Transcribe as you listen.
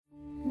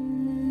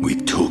We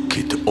took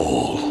it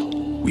all.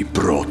 We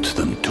brought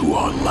them to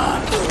our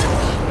land.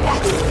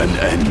 An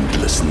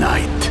endless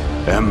night,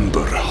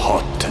 ember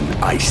hot and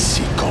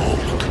icy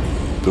cold.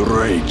 The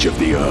rage of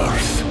the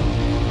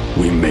earth.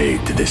 We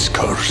made this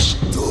curse.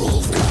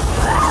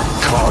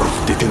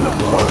 Carved it in the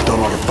blood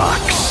on our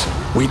backs.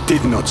 We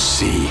did not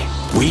see.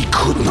 We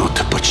could not,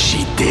 but she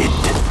did.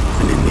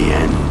 And in the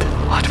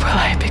end... What will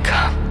I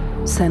become?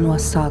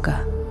 Senua's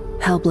Saga.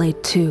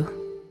 Hellblade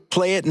 2.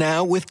 Play it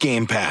now with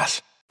Game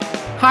Pass.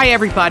 Hi,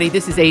 everybody.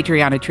 This is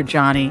Adriana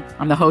Trajani.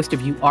 I'm the host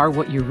of You Are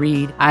What You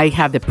Read. I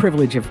have the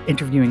privilege of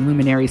interviewing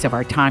luminaries of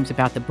our times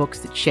about the books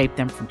that shaped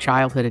them from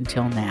childhood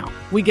until now.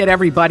 We get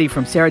everybody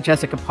from Sarah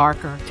Jessica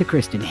Parker to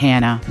Kristen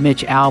Hanna,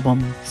 Mitch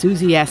Albom,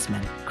 Susie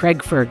Essman,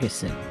 Craig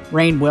Ferguson,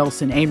 Rainn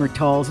Wilson, Amor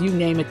Tolls, you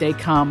name it, they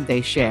come,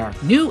 they share.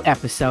 New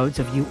episodes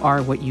of You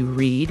Are What You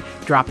Read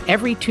drop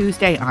every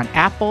Tuesday on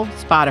Apple,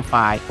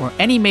 Spotify, or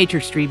any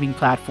major streaming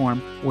platform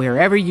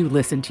wherever you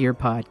listen to your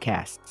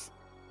podcasts.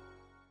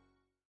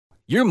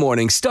 Your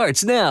morning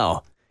starts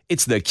now.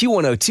 It's the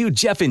Q102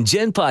 Jeff and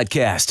Jen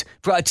podcast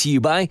brought to you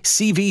by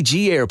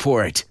CVG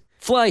Airport.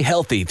 Fly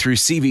healthy through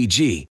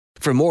CVG.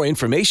 For more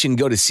information,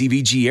 go to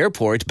CVG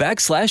Airport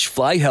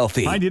 /fly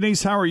healthy. Hi,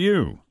 Denise. How are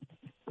you?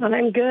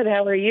 I'm good.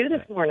 How are you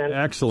this morning?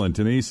 Excellent.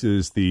 Denise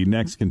is the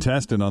next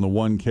contestant on the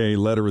 1K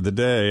letter of the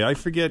day. I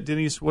forget,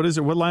 Denise, what is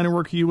it? What line of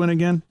work are you in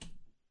again?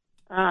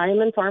 I'm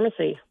in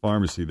pharmacy.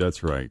 Pharmacy,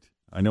 that's right.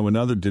 I know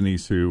another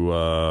Denise who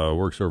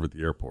works over at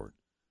the airport.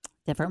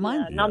 Different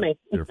one? Not me.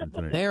 Different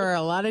Denise. There are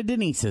a lot of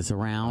Denises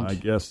around. I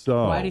guess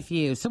so. Quite a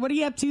few. So what are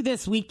you up to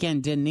this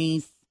weekend,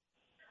 Denise?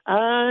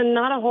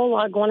 Not a whole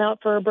lot. Going out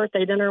for a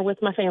birthday dinner with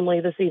my family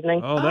this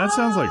evening. Oh, that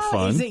sounds like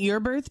fun. Is it your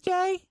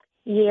birthday?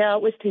 Yeah,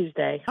 it was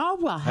Tuesday. Oh,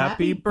 well,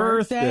 Happy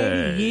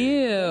birthday. to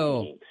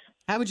you. Thanks.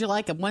 How would you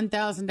like a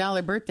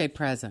 $1,000 birthday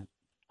present?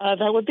 That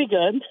would be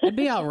good. It'd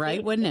be all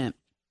right, wouldn't it?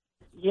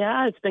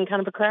 Yeah, it's been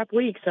kind of a crap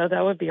week, so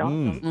that would be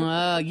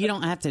awesome. You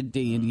don't have to do.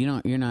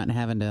 You're not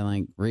having to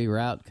like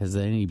reroute because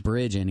of any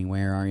bridge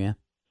anywhere, are you?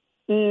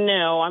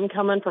 No, I'm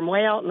coming from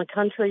way out in the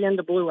country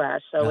into Blue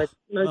Ash, so it's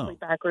mostly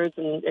back roads,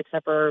 and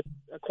except for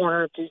a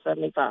corner of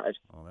 275.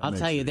 I'll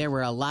tell you, there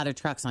were a lot of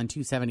trucks on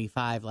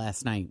 275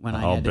 last night when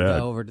I had to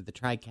go over to the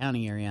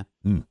Tri-County area.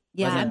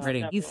 Yeah, Wasn't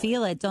pretty. you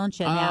feel it, don't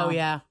you? Now? Oh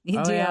yeah,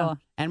 You do. Yeah.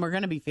 And we're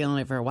going to be feeling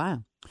it for a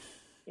while.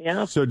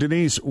 Yeah. So,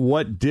 Denise,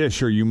 what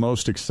dish are you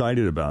most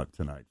excited about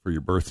tonight for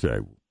your birthday?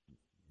 You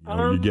know what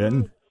you're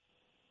getting?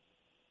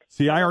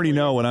 See, I already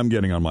know what I'm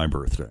getting on my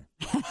birthday.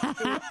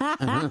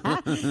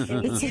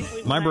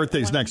 My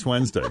birthday's next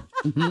Wednesday.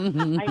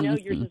 I know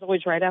yours is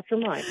always right after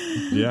mine.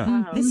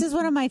 Yeah. This is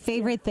one of my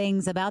favorite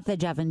things about the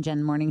Jeff and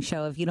Jen morning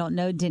show. If you don't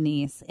know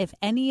Denise, if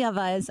any of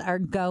us are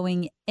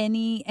going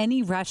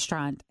any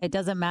restaurant, it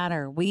doesn't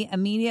matter. We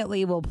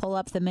immediately will pull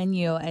up the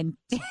menu and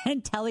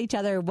tell each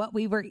other what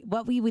we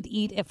would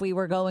eat if we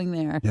were going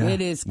there. Yeah.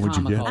 It is What'd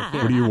you comical. get?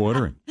 What are you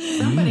ordering?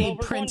 Somebody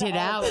printed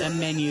out a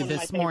menu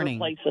this morning.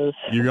 Places.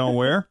 You going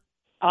where?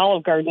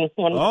 Olive Garden.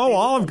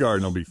 Olive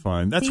Garden will be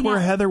fun. That's where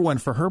Heather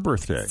went for her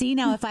birthday. See,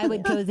 now, if I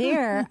would go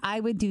there, I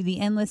would do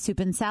the endless soup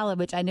and salad,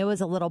 which I know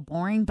is a little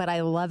boring, but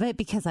I love it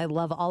because I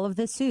love all of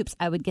the soups.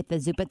 I would get the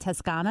zuppa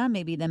toscana,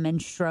 maybe the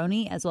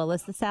minestrone, as well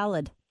as the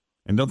salad.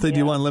 And don't they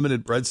do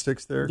unlimited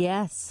breadsticks there?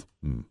 Yes.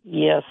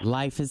 Yes.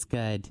 Life is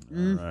good.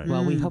 Right.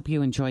 Well, we hope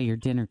you enjoy your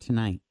dinner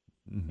tonight.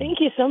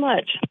 Thank you so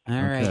much.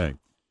 All right. Okay.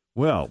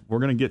 Well, we're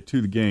going to get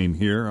to the game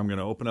here. I'm going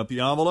to open up the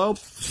envelope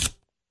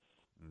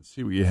and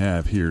see what you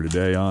have here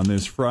today on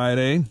this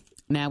Friday.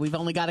 Now, we've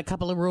only got a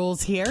couple of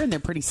rules here, and they're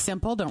pretty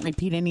simple. Don't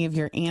repeat any of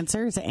your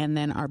answers. And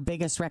then our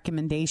biggest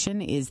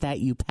recommendation is that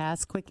you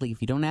pass quickly.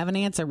 If you don't have an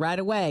answer right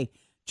away,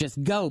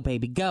 just go,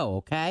 baby, go,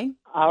 okay?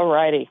 All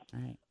righty.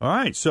 All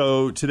right.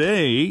 So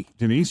today,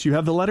 Denise, you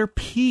have the letter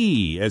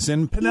P, as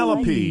in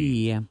Penelope.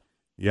 Yeah.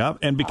 Yep.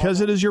 And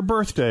because it is your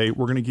birthday,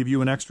 we're going to give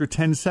you an extra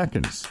 10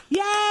 seconds.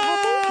 Yay!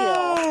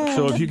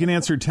 So if you can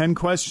answer 10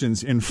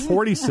 questions in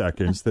 40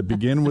 seconds that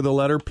begin with the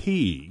letter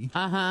P,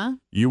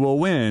 you will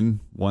win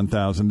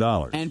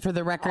 $1,000. And for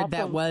the record,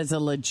 that was a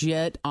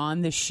legit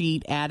on the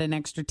sheet, add an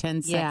extra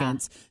 10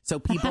 seconds. So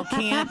people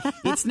can't,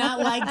 it's not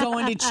like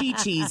going to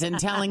Chi-Chi's and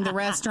telling the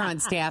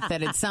restaurant staff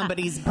that it's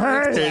somebody's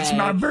birthday. Hey, it's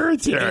my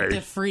birthday. To get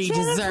the free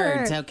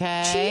dessert,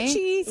 okay?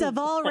 Chi-Chi's of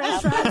all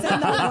restaurants in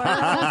the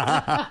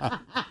world.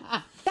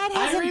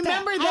 I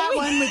remember that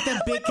one with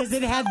the big, because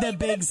it had the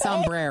big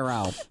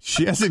sombrero.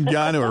 She hasn't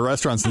gone to a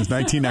restaurant since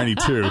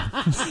 1992.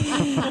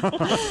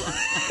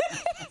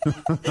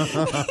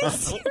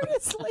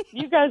 Seriously.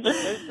 You guys are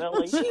so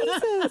silly.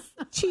 Jesus.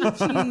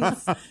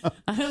 Chi-Chi's.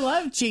 I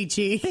love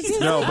Chi-Chi's.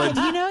 No, but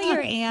You know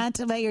your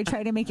aunt, but you're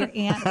trying to make your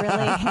aunt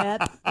really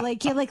hip.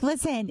 Like, you're like,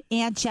 listen,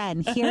 Aunt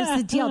Jen, here's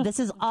the deal. This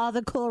is all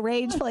the cool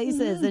rage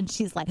places. And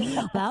she's like,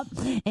 well,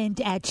 and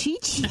at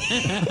Chi-Chi's,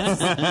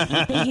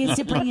 they used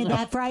to bring in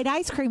that fried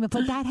ice cream and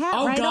put that hat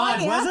Oh, right God,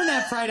 on you. wasn't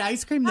that fried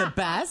ice cream the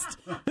best?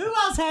 Who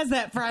else has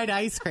that fried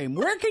ice cream?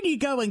 Where can you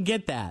go and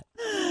get that?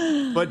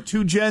 But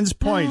to Jen's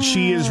point,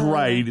 she is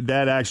right.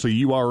 That actually,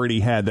 you already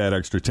had that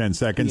extra 10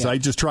 seconds. Yeah. I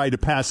just tried to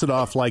pass it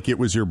off like it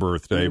was your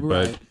birthday,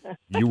 but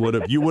you would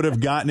have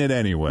gotten it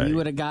anyway. You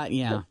would have got,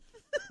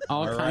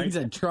 all kinds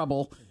of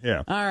trouble.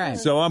 Yeah. All right.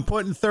 So I'm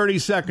putting 30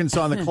 seconds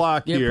on the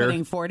clock You're here.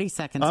 putting 40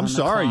 seconds I'm on the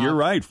sorry. clock. You're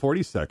right.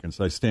 40 seconds.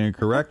 I stand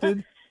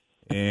corrected.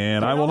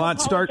 And I will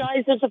not start.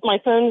 I apologize if my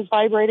phone is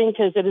vibrating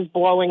because it is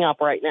blowing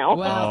up right now.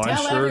 Well,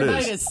 tell sure it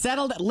everybody is. to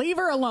settle. Leave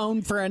her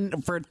alone for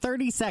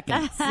 30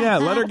 seconds. Yeah,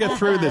 let her get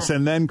through this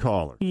and then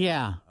call her.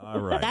 Yeah. All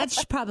right.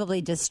 That's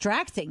probably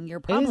distracting. You're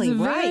probably It's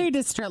very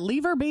right.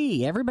 Leave her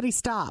be. Everybody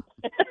stop.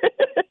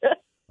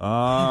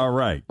 All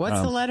right. What's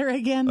the letter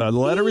again? The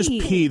letter is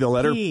P. The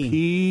letter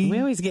P. We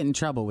always get in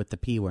trouble with the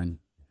P one.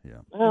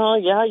 Oh,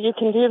 yeah, you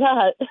can do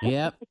that.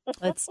 Yep.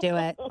 Let's do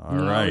it. All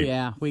right. Oh,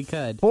 yeah, we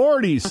could.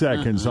 40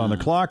 seconds on the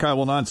clock. I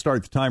will not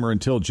start the timer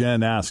until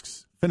Jen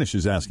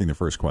finishes asking the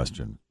first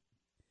question.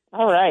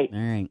 All right. All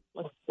right.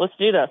 Let's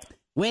do this.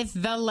 With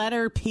the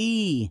letter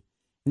P,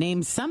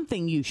 name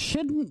something you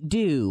shouldn't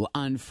do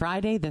on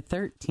Friday the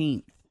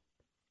 13th.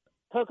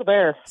 Poke a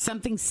bear.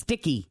 Something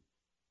sticky.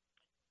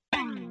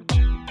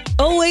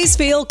 Always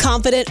feel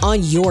confident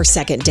on your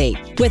second date.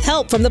 With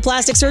help from the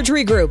Plastic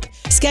Surgery Group.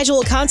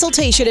 Schedule a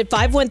consultation at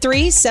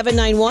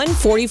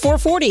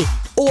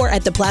 513-791-4440 or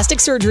at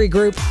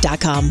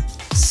theplasticsurgerygroup.com.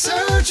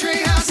 Surgery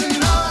has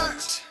an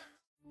art.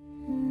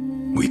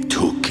 We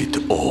took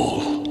it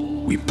all.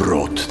 We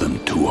brought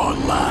them to our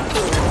land.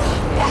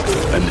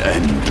 An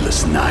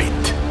endless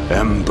night,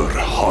 ember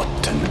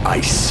hot and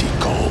icy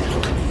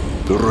cold.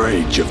 The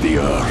rage of the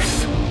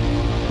earth.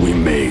 We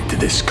made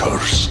this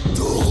curse.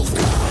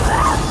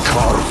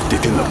 Carved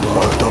it in the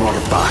blood on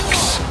our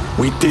backs.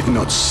 We did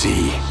not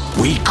see.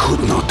 We could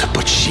not,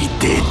 but she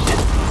did.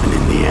 And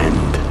in the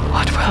end,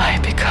 What will I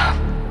become?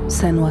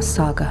 Senua's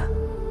Saga.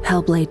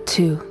 Hellblade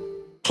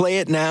 2. Play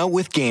it now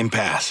with Game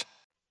Pass.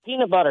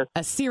 Peanut butter.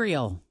 A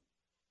cereal.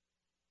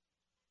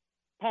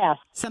 Pass.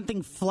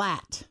 Something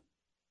flat.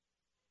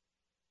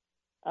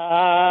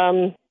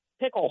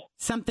 Pickle.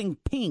 Something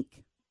pink.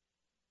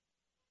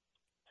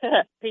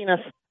 Penis.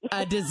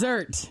 A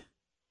dessert.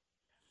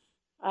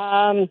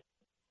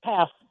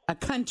 Pass. A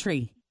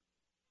country.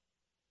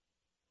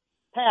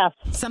 Pass.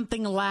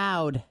 Something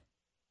loud.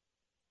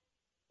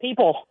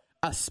 People.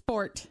 A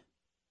sport.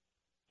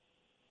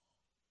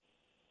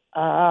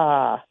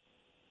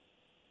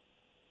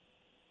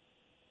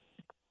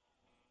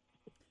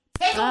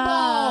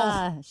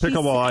 Pickleball.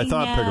 Pickleball. I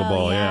thought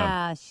pickleball,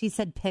 yeah. She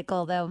said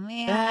pickle, though.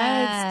 Man.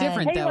 It's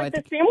different, Hey, though. like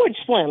the sandwich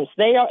slims.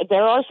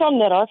 There are some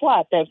that are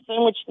flat. The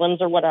sandwich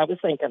slims are what I was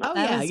thinking. Oh,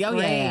 That yeah. was Oh,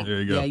 great. yeah.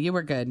 There you go. Yeah, you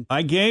were good.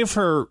 I gave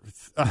her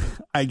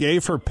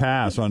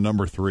pass on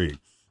number 3.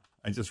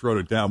 I just wrote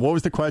it down. What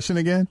was the question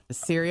again? The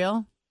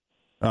cereal.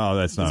 Oh,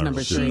 that's not number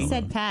a three. cereal. She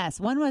said pass.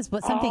 One was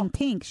something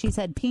pink. She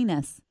said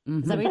penis.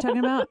 Is that what you're talking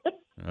about?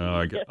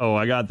 I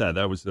got that.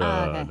 That was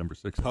okay. number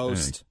 6. I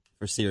Post think.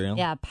 for cereal.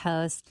 Yeah,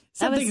 post. That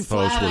Something was-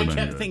 flat. Post I would've been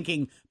kept good.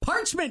 thinking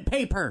parchment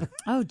paper.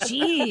 Oh,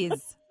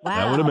 jeez. Wow.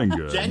 That would have been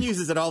good. Jen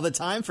uses it all the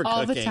time for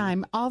All cooking. the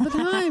time. All the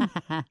time.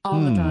 All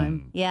the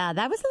time. Yeah,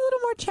 that was a little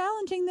more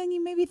challenging than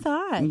you maybe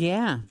thought.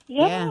 Yeah.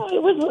 Yeah,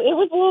 it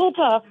was a little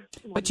tough.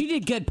 But you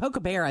did good. Poke a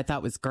bear, I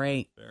thought was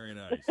great. Very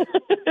nice.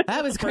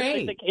 That was First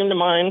great. that came to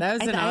mind. That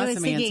was an I was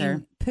awesome thinking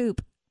answer.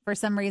 poop for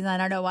some reason. I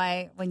don't know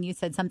why. When you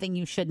said something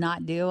you should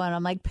not do, and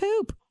I'm like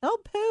poop.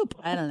 Don't poop.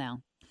 I don't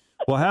know.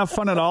 Well, have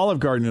fun at Olive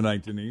Garden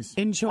tonight, Denise.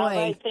 Enjoy. All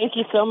right, thank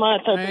you so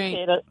much. I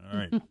appreciate it. All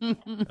right.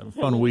 Have a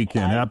fun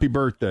weekend. Happy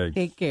birthday.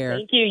 Take care.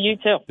 Thank you. You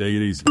too. Take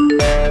it easy. All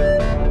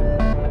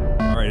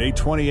right,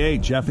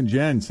 828, Jeff and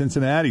Jen,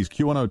 Cincinnati's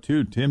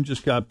Q102. Tim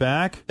just got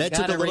back. That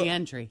Got took a a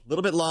re-entry.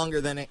 little bit longer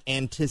than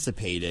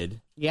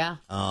anticipated. Yeah.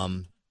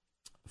 What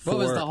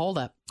was for- the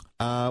holdup?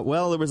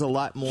 Well, there was a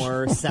lot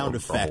more sound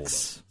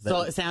effects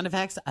So that sound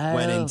effects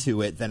went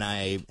into it than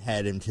I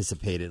had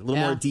anticipated. A little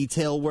Yeah. more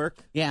detail work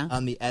Yeah.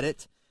 on the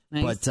edit.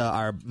 Nice. But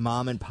our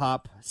mom and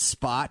pop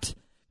spot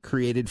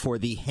created for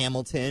the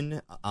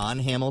Hamilton, on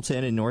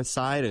Hamilton and North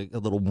Side, a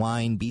little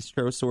wine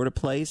bistro sort of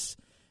place,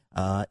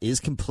 is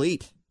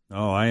complete.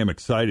 Oh, I am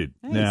excited.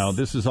 Nice. Now,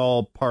 this is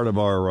all part of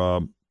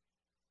our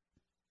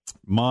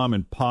mom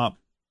and pop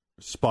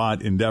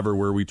spot endeavor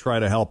where we try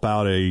to help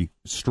out a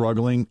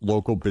struggling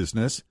local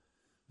business,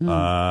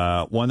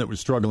 one that was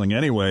struggling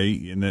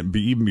anyway, and then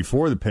even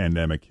before the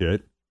pandemic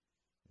hit.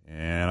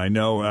 And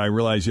I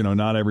realize,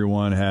 not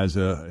everyone has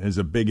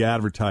a big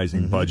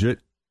advertising budget.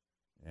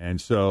 And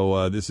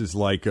so this is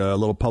like a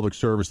little public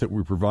service that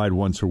we provide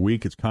once a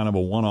week. It's kind of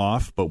a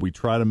one-off, but we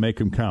try to make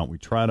them count. We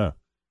try to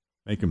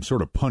make them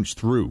sort of punch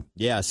through.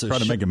 Yeah, so try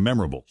to make them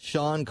memorable.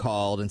 Sean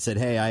called and said,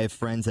 hey, I have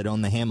friends that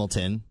own the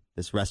Hamilton,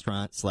 this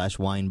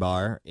restaurant/wine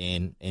bar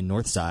in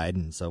North Side,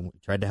 and so we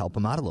tried to help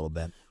them out a little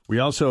bit. We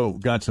also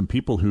got some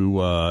people who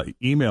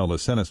emailed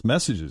us, sent us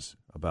messages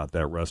about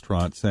that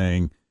restaurant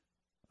saying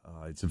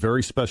it's a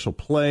very special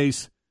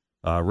place.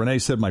 Renee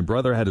said, my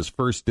brother had his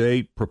first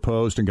date,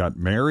 proposed, and got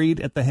married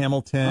at the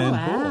Hamilton. Oh,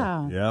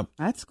 wow. Yep.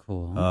 That's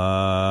cool.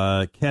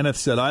 Kenneth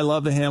said, I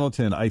love the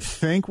Hamilton. I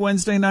think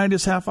Wednesday night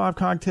is half off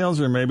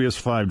cocktails, or maybe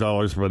it's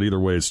 $5, but either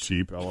way it's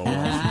cheap. LOL.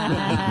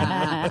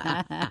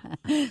 I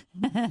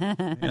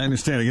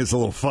understand it gets a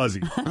little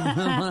fuzzy.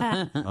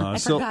 I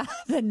forgot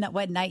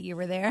what night you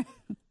were there.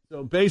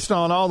 So based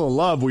on all the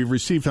love we've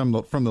received from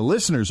the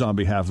listeners on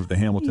behalf of the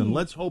Hamilton,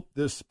 let's hope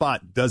this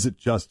spot does it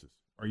justice.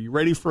 Are you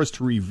ready for us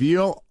to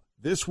reveal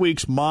this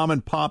week's mom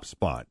and pop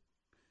spot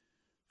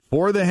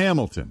for the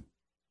Hamilton?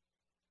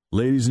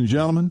 Ladies and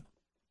gentlemen,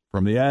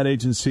 from the ad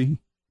agency,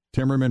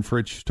 Timmerman,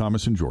 Fritsch,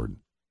 Thomas, and Jordan.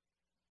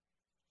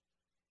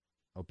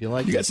 Hope you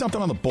like You it. got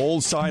something on the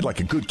bold side like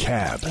a good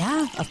cab.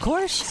 Yeah, of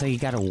course. So you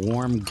got a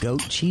warm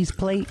goat cheese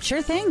plate?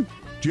 Sure thing.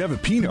 Do you have a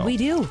Pinot? We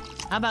do.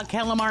 How about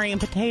calamari and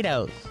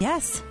potatoes?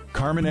 Yes.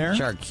 Carmenere?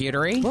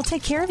 Charcuterie? We'll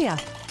take care of you.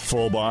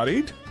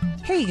 Full-bodied?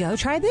 Here you go.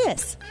 Try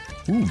this.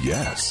 Ooh,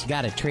 yes.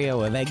 Got a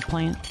trio of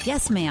eggplant?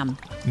 Yes, ma'am.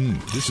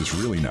 This is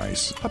really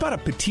nice. How about a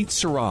petite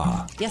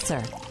Syrah? Yes,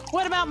 sir.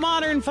 What about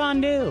modern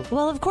fondue?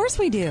 Well, of course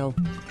we do.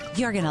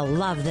 You're going to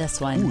love this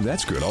one. Ooh,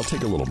 that's good. I'll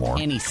take a little more.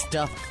 Any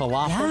stuffed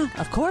falafel?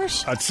 Yeah, of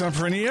course. A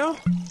Tempranillo?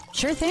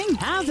 Sure thing.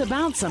 How's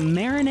about some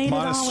marinated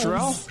Monastrell?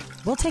 olives?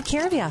 We'll take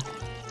care of you.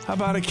 How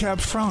about a Cab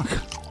Franc?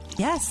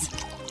 Yes.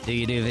 Do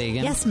you do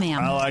vegan? Yes,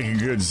 ma'am. I like a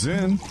good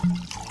Zin.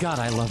 God,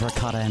 I love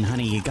ricotta and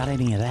honey. You got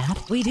any of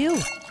that? We do.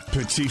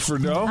 Petit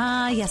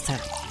Verdot? Yes, sir.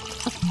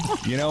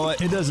 You know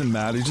what? It doesn't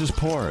matter. Just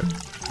pour it.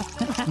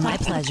 My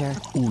pleasure.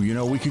 Ooh, you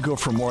know, we could go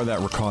for more of that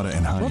ricotta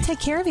and honey. We'll take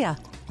care of you.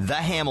 The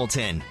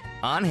Hamilton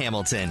on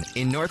Hamilton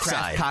in Northside.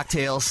 Craft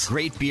cocktails,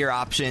 great beer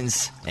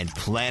options, and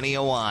plenty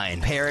of wine.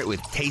 Pair it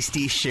with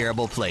tasty,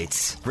 shareable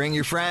plates. Bring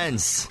your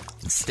friends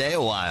and stay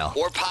a while.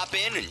 Or pop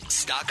in and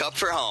stock up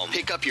for home.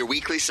 Pick up your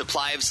weekly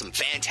supply of some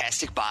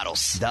fantastic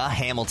bottles. The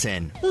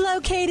Hamilton.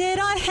 Located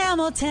on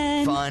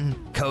Hamilton. Fun,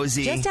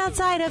 cozy. Just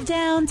outside of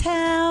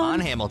downtown. On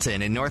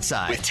Hamilton in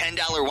Northside. With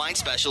 $10 wine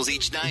specials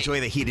each night. Enjoy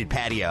the heated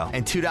patio.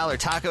 And $2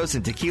 tacos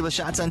and tequila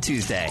shots on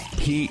Tuesday.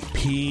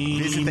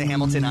 Visit the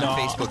Hamilton on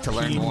Facebook to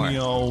learn more.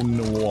 Pinot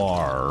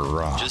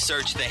Noir. Just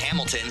search the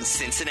Hamilton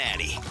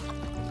Cincinnati.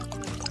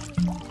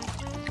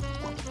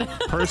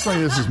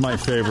 Personally, this is my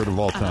favorite of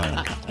all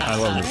time. I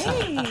love this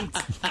song.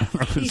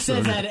 He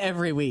says that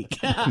every week.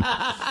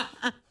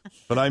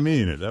 But I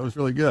mean it. That was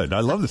really good.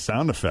 I love the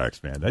sound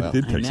effects, man. That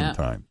did take some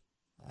time.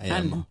 I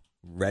am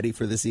ready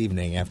for this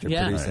evening after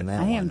Yeah. producing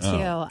that I one. am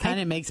too. Kind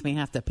of makes me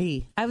have to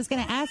pee. I was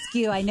going to ask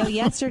you, I know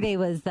yesterday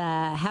was the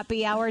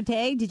happy hour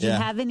day. Did you Yeah.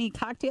 have any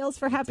cocktails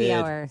for happy Did.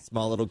 hour?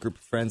 Small little group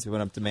of friends. We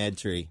went up to Mad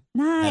Tree.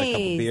 Nice. Had a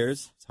couple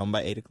beers. Was home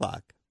by 8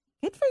 o'clock.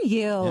 Good for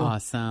you.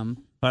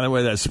 Awesome. By the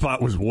way, that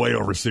spot was way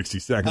over 60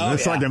 seconds. Oh,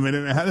 It's yeah. like a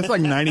minute and a half. It's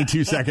like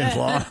 92 seconds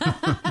long.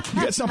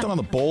 You got something on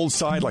the bold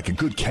side like a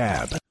good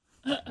cab.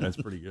 That's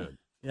pretty good.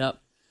 Yep.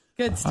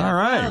 Good stuff. All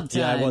right. Well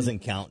Yeah, I done.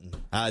 wasn't counting.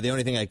 The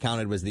only thing I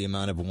counted was the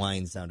amount of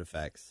wine sound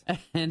effects.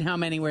 And how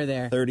many were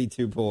there?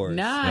 32 pours.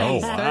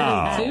 Nice. Oh,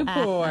 wow. 32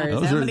 pours.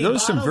 Those How are many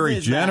those some bottles very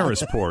is that?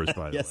 generous pours,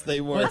 by the Yes, way.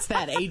 they were. What's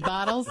that, 8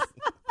 bottles?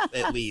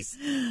 At least.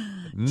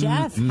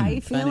 Jeff, how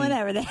you feeling Funny.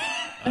 over there?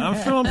 I'm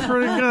feeling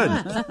pretty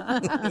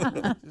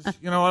good.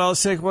 Just, you know what? I'll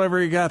take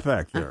whatever you got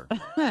back there.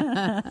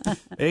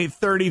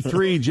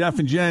 8:33, Jeff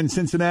and Jen,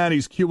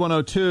 Cincinnati's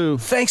Q102.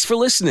 Thanks for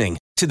listening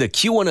to the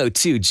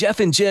Q102 Jeff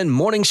and Jen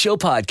Morning Show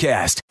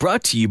podcast,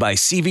 brought to you by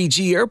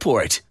CVG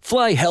Airport.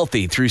 Fly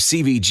healthy through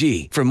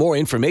CVG. For more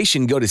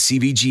information, go to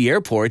CVG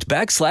Airport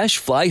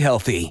 /fly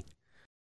healthy.